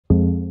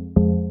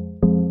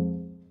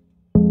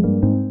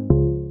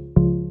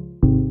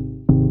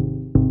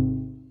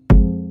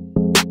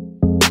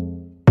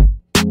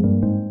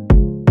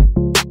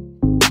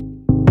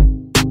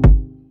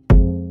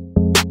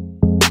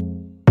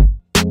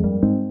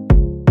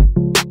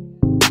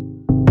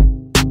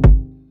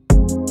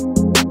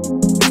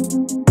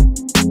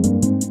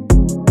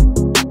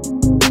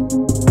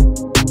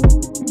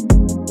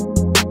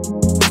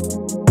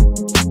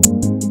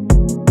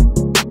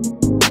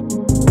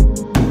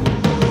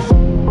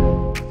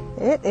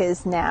It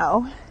is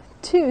now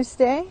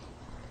Tuesday,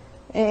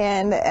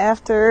 and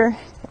after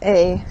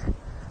a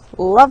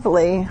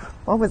lovely,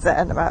 what was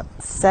that, about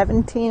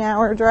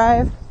 17-hour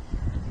drive,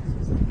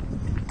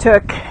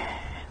 took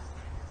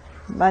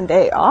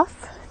Monday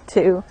off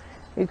to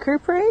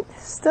recuperate.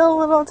 Still a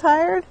little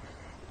tired.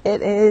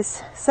 It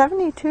is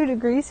 72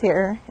 degrees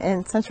here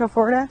in Central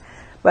Florida,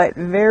 but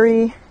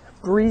very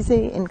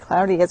breezy and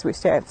cloudy as we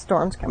still have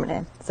storms coming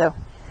in. So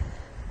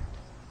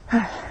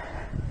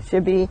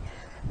should be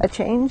a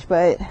change,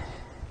 but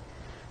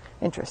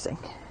interesting.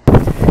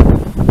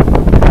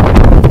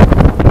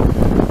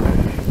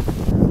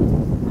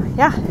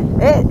 Yeah,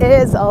 it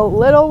is a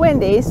little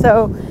windy,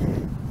 so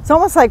it's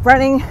almost like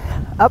running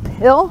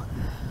uphill,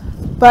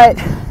 but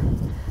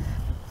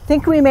I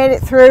think we made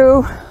it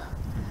through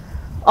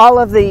all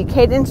of the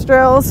cadence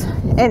drills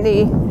and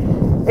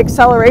the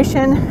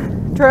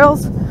acceleration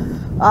drills.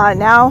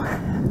 Now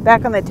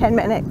back on the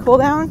 10-minute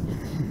cooldown,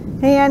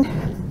 and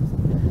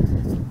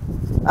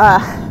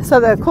so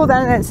the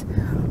cooldown is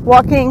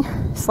walking,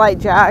 slight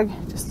jog,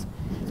 just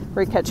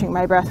re-catching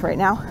my breath right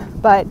now,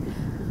 but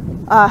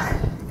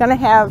gonna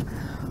have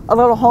a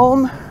little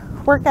home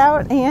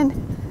workout, and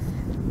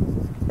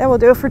that will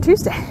do it for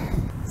Tuesday.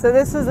 So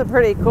this is a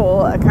pretty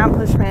cool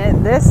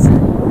accomplishment. This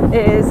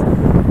is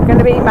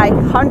gonna be my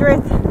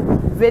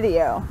 100th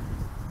video.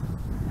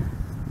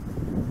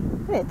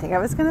 I didn't think I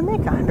was gonna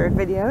make 100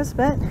 videos,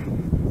 but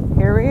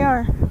here we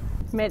are.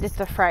 Made it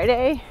to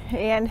Friday,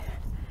 and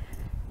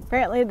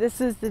apparently this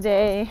is the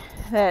day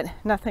that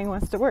nothing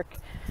wants to work.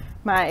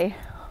 My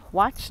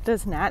watch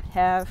does not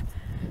have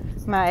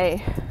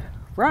my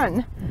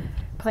run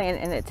plan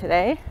in it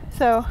today,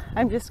 so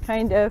I'm just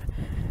kind of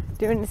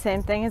doing the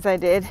same thing as I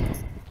did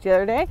the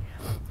other day.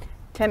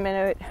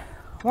 10-minute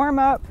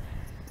warm-up,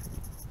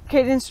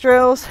 cadence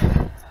drills,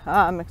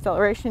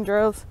 acceleration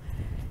drills,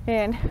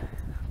 and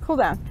cool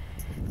down.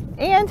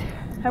 And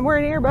I'm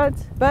wearing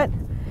earbuds, but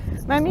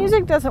my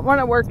music doesn't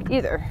want to work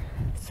either.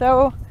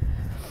 So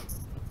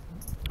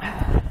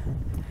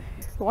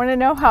you want to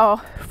know how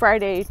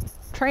Friday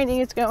training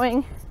is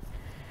going?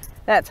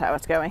 That's how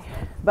it's going.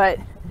 But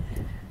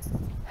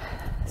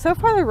so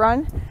far the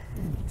run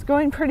is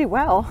going pretty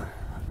well.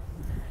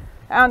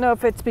 I don't know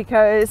if it's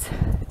because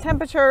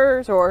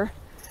temperatures or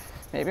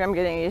maybe I'm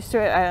getting used to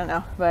it. I don't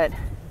know. But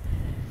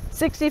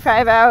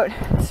 65 out,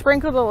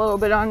 sprinkled a little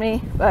bit on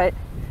me, but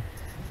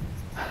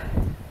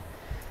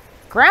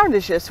ground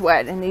is just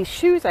wet, and these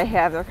shoes I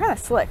have, they're kind of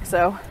slick,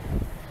 so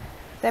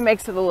that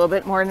makes it a little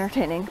bit more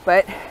entertaining.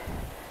 But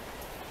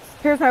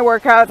here's my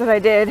workout that I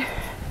did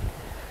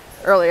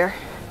earlier.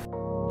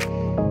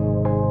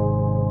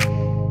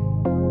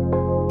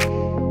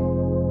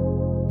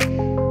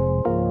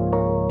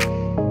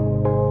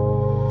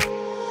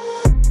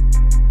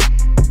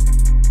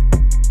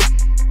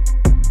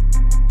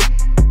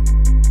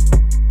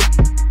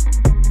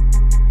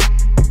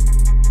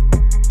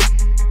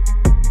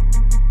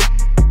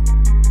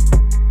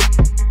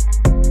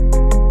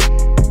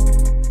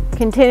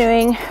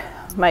 Continuing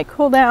my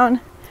cool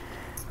down,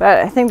 but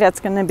I think that's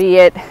going to be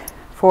it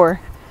for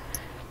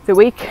the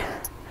week.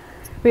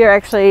 We are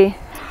actually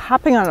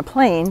hopping on a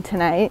plane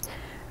tonight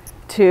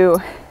to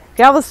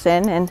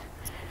Galveston and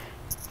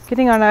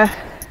getting on a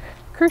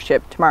cruise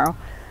ship tomorrow.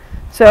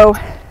 So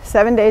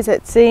 7 days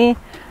at sea.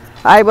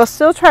 I will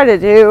still try to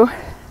do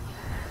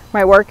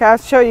my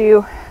workouts, show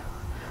you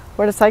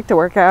what it's like to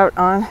work out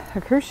on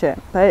a cruise ship,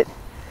 but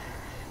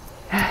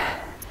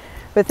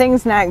with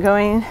things not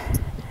going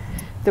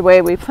the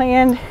way we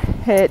planned,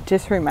 it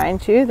just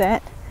reminds you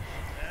that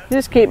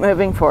just keep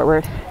moving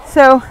forward.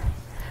 So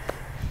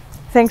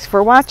thanks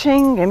for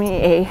watching. Give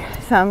me a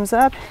thumbs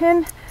up,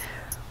 and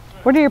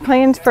what are your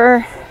plans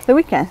for the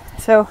weekend?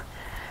 So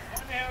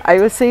I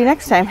will see you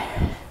next time.